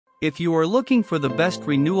If you are looking for the best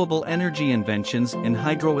renewable energy inventions in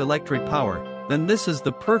hydroelectric power, then this is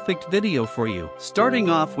the perfect video for you. Starting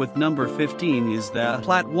off with number 15 is the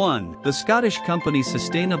Plat 1. The Scottish company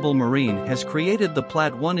Sustainable Marine has created the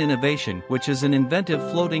Plat 1 innovation, which is an inventive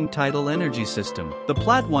floating tidal energy system. The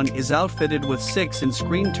Plat 1 is outfitted with 6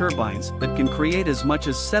 in-screen turbines that can create as much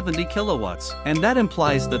as 70 kilowatts, and that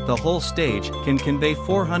implies that the whole stage can convey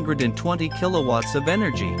 420 kilowatts of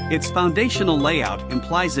energy. Its foundational layout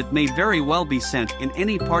implies it may very well be sent in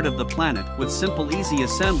any part of the planet with simple easy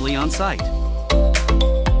assembly on site.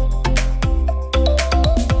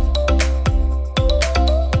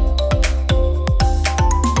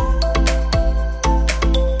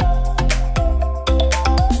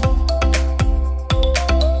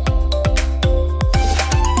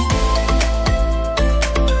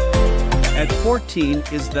 At 14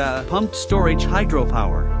 is the pumped storage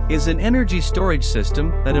hydropower. Is an energy storage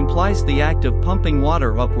system that implies the act of pumping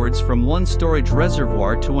water upwards from one storage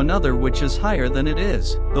reservoir to another which is higher than it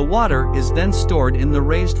is. The water is then stored in the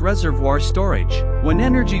raised reservoir storage. When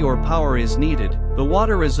energy or power is needed, the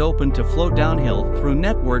water is open to flow downhill through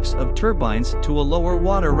networks of turbines to a lower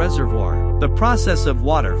water reservoir. The process of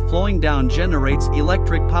water flowing down generates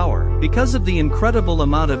electric power. Because of the incredible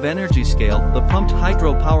amount of energy scale the pumped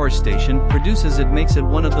hydropower station produces, it makes it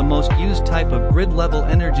one of the most used type of grid-level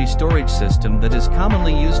energy storage system that is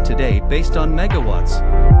commonly used today based on megawatts.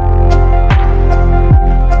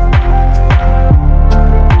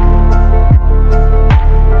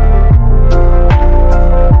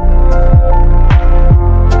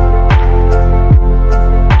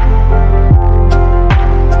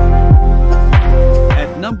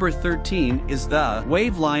 Number 13 is the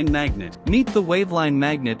Waveline Magnet. Meet the Waveline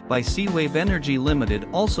Magnet by Seawave Energy Limited,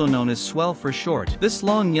 also known as SWEL for short. This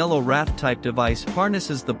long yellow raft-type device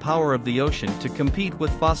harnesses the power of the ocean to compete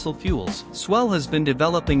with fossil fuels. SWEL has been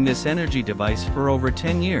developing this energy device for over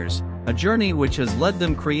 10 years. A journey which has led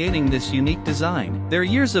them creating this unique design. Their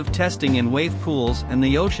years of testing in wave pools and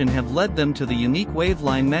the ocean have led them to the unique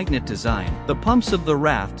Waveline Magnet design. The pumps of the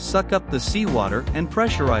raft suck up the seawater and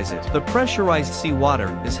pressurize it. The pressurized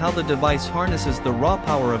seawater is how the device harnesses the raw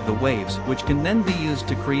power of the waves, which can then be used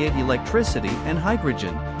to create electricity and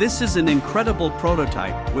hydrogen. This is an incredible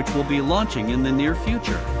prototype which will be launching in the near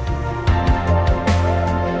future.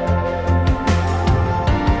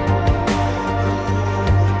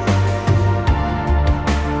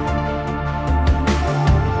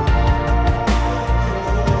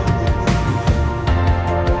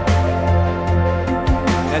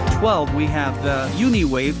 At 12 we have the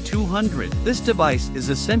UniWave 200. This device is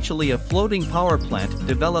essentially a floating power plant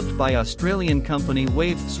developed by Australian company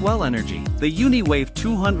Wave Swell Energy. The UniWave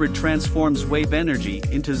 200 transforms wave energy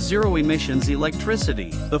into zero-emissions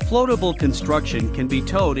electricity. The floatable construction can be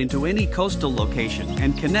towed into any coastal location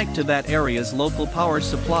and connect to that area's local power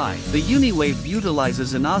supply. The UniWave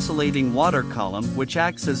utilizes an oscillating water column which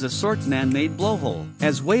acts as a sort man-made blowhole.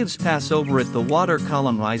 As waves pass over it, the water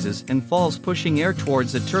column rises and falls, pushing air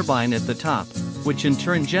towards a turbine at the top, which in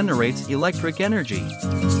turn generates electric energy.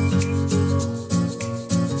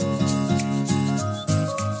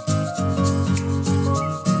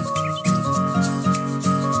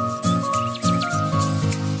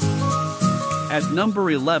 At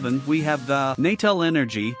number 11 we have the Natel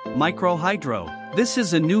Energy Micro Hydro. This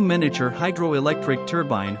is a new miniature hydroelectric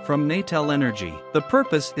turbine from Natel Energy. The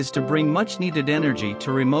purpose is to bring much-needed energy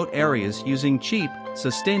to remote areas using cheap,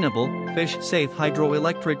 sustainable, fish-safe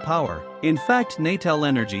hydroelectric power. In fact, Natel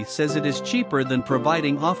Energy says it is cheaper than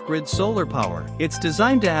providing off-grid solar power. It's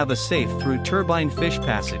designed to have a safe through turbine fish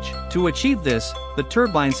passage. To achieve this, the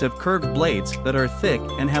turbines have curved blades that are thick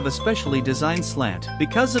and have a specially designed slant.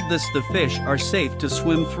 Because of this, the fish are safe to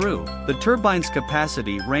swim through. The turbine's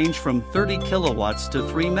capacity range from 30 kilowatts to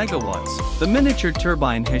 3 megawatts. The miniature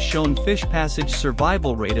turbine has shown fish passage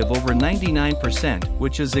survival rate of over 99%,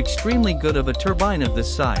 which is extremely good of a turbine of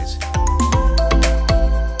this size.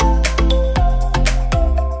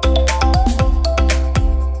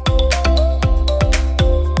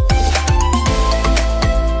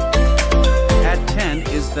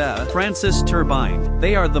 The Francis turbine.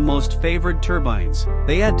 They are the most favored turbines.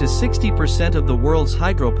 They add to 60% of the world's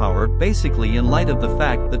hydropower, basically in light of the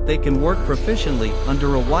fact that they can work proficiently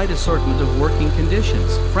under a wide assortment of working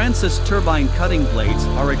conditions. Francis turbine cutting blades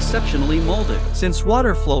are exceptionally molded. Since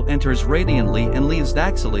water flow enters radiantly and leaves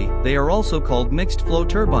axially, they are also called mixed flow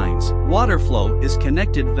turbines. Water flow is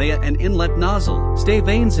connected via an inlet nozzle. Stay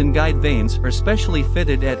vanes and guide vanes are specially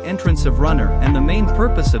fitted at entrance of runner, and the main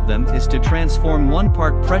purpose of them is to transform one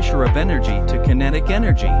part pressure of energy to kinetic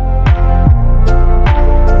energy.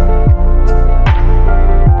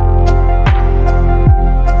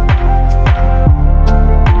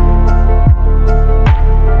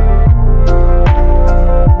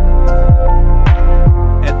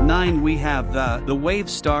 the Wave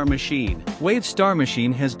Star machine. Wave Star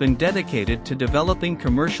machine has been dedicated to developing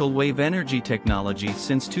commercial wave energy technology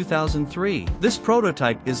since 2003. This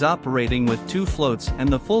prototype is operating with 2 floats, and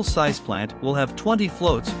the full-size plant will have 20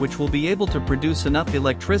 floats, which will be able to produce enough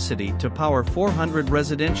electricity to power 400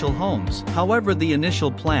 residential homes. However, the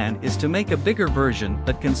initial plan is to make a bigger version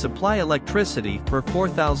that can supply electricity for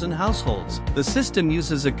 4,000 households. The system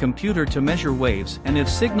uses a computer to measure waves, and if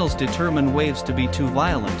signals determine waves to be too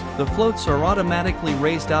violent, the floats are automatically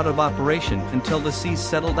raised out of operation until the seas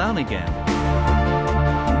settle down again.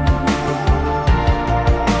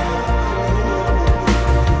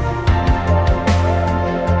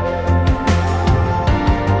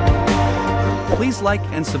 Please like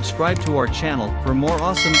and subscribe to our channel for more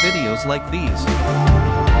awesome videos like these.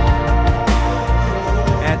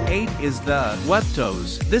 At 8 is the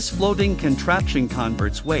WEPTOS. This floating contraption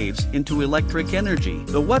converts waves into electric energy.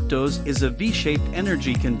 The WEPTOS is a V-shaped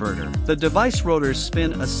energy converter. The device rotors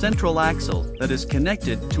spin a central axle that is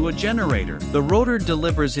connected to a generator. The rotor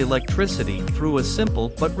delivers electricity through a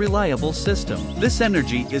simple but reliable system. This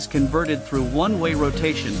energy is converted through one-way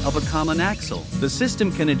rotation of a common axle. The system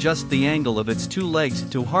can adjust the angle of its 2 legs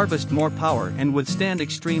to harvest more power and withstand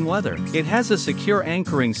extreme weather. It has a secure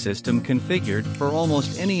anchoring system configured for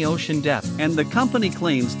almost any ocean depth, and the company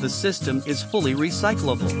claims the system is fully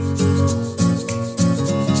recyclable.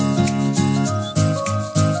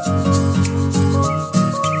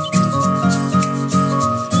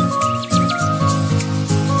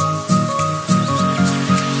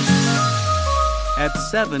 At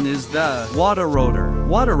 7 is the water rotor.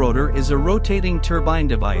 Water rotor is a rotating turbine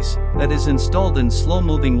device that is installed in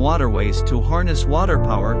slow-moving waterways to harness water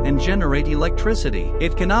power and generate electricity.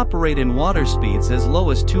 It can operate in water speeds as low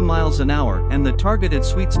as 2 miles an hour and the targeted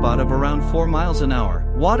sweet spot of around 4 miles an hour.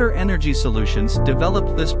 Water Energy Solutions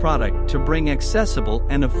developed this product to bring accessible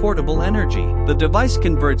and affordable energy. The device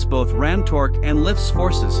converts both ram torque and lifts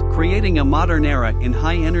forces, creating a modern era in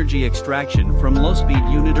high-energy extraction from low-speed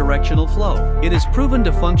unidirectional flow. It is proven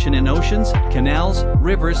to function in oceans, canals,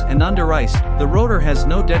 rivers, and under ice. The rotor has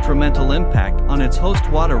no detrimental impact on its host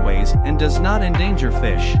waterways and does not endanger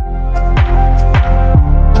fish.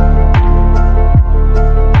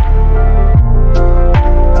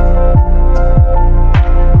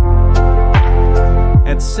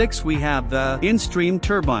 At 6 we have the in-stream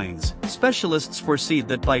turbines. Specialists foresee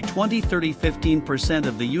that by 2030 15%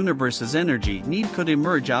 of the universe's energy need could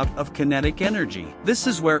emerge out of kinetic energy. This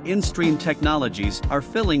is where in-stream technologies are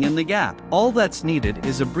filling in the gap. All that's needed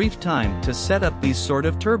is a brief time to set up these sort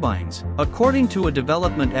of turbines. According to a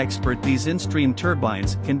development expert, these in-stream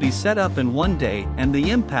turbines can be set up in 1 day and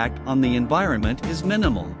the impact on the environment is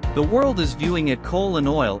minimal. The world is viewing it coal and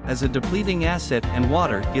oil as a depleting asset, and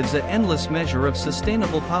water gives an endless measure of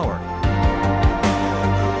sustainable power.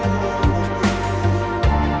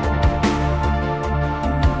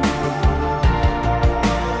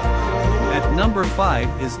 Number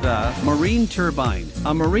 5 is the marine turbine.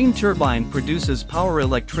 A marine turbine produces power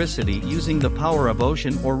electricity using the power of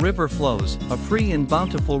ocean or river flows, a free and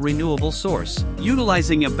bountiful renewable source.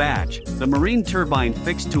 Utilizing a batch, the marine turbine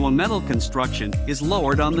fixed to a metal construction is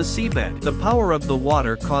lowered on the seabed. The power of the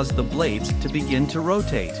water caused the blades to begin to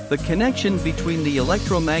rotate. The connection between the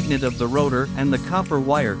electromagnet of the rotor and the copper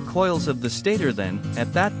wire coils of the stator then,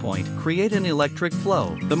 at that point, create an electric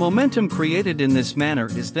flow. The momentum created in this manner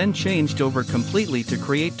is then changed over completely to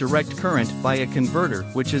create direct current by a converter,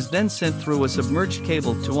 which is then sent through a submerged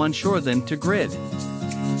cable to onshore then to grid.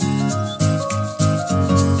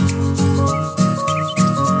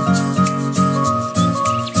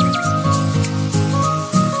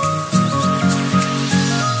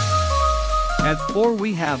 At 4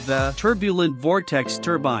 we have the turbulent vortex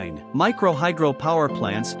turbine. Micro-hydro power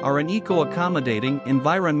plants are an eco-accommodating,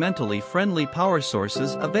 environmentally friendly power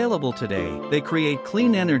sources available today. They create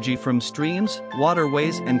clean energy from streams,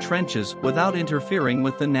 waterways, and trenches without interfering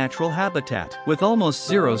with the natural habitat. With almost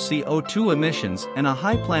zero CO2 emissions and a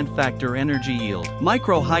high plant factor energy yield,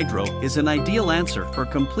 micro-hydro is an ideal answer for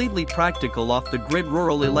completely practical off-the-grid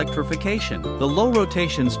rural electrification. The low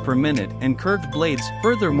rotations per minute and curved blades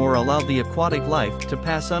furthermore allow the aquatic life to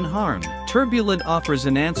pass unharmed. Turbulent offers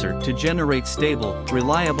an answer to generate stable,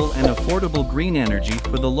 reliable, and affordable green energy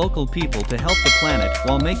for the local people to help the planet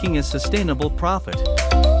while making a sustainable profit.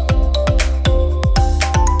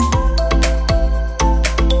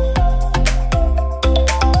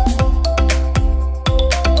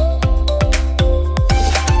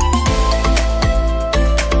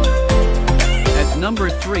 Number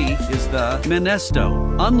 3 is the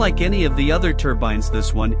Minesto. Unlike any of the other turbines,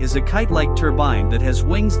 this one is a kite-like turbine that has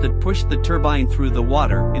wings that push the turbine through the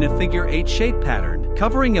water in a figure-8 shape pattern.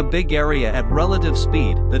 covering a big area at relative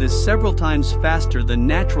speed that is several times faster than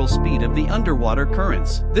natural speed of the underwater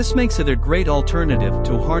currents. This makes it a great alternative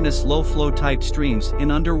to harness low-flow type streams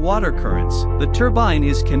in underwater currents. The turbine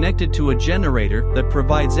is connected to a generator that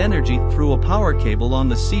provides energy through a power cable on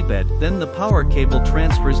the seabed, then the power cable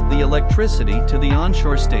transfers the electricity to the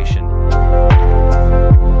onshore station.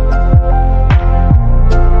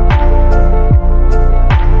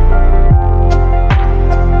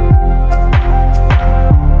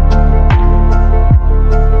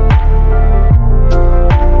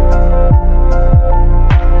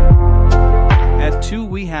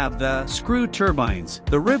 We have the screw turbines.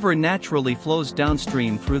 The river naturally flows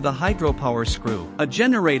downstream through the hydropower screw. A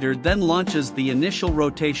generator then launches the initial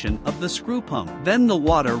rotation of the screw pump. Then the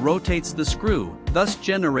water rotates the screw, thus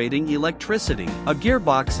generating electricity. A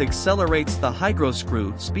gearbox accelerates the hydro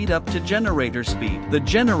screw speed up to generator speed. The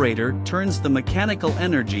generator turns the mechanical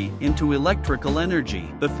energy into electrical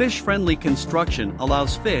energy. The fish-friendly construction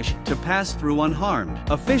allows fish to pass through unharmed.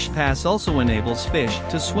 A fish pass also enables fish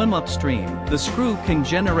to swim upstream. The screw can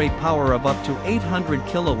generate power of up to 800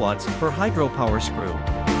 kilowatts per hydropower screw.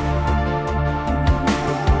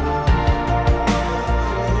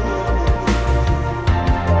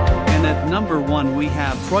 Number 1 we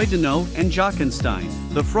have Freudenau and Jochenstein.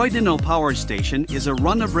 The Freudenau power station is a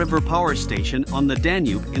run-of-river power station on the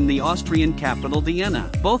Danube in the Austrian capital Vienna.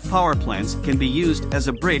 Both power plants can be used as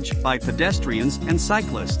a bridge by pedestrians and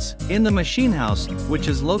cyclists. In the machine house, which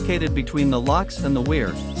is located between the locks and the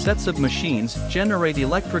weir, sets of machines generate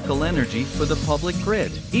electrical energy for the public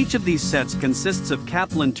grid. Each of these sets consists of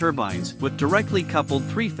Kaplan turbines with directly coupled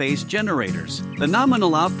three-phase generators. The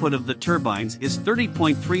nominal output of the turbines is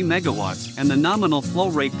 30.3 megawatts and the nominal flow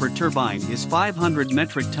rate per turbine is 500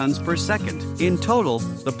 metric tons per second. In total,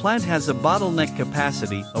 the plant has a bottleneck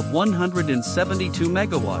capacity of 172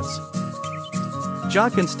 megawatts.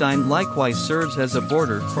 Jochenstein likewise serves as a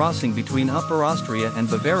border crossing between Upper Austria and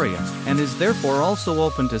Bavaria, and is therefore also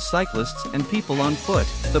open to cyclists and people on foot.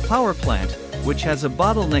 The power plant, which has a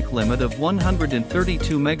bottleneck limit of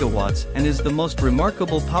 132 megawatts and is the most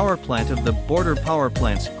remarkable power plant of the Border Power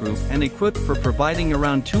Plants group and equipped for providing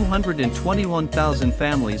around 221,000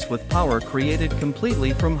 families with power created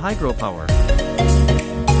completely from hydropower.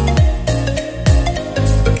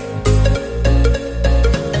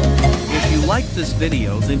 If you liked this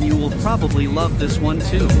video, then you will probably love this one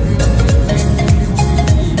too.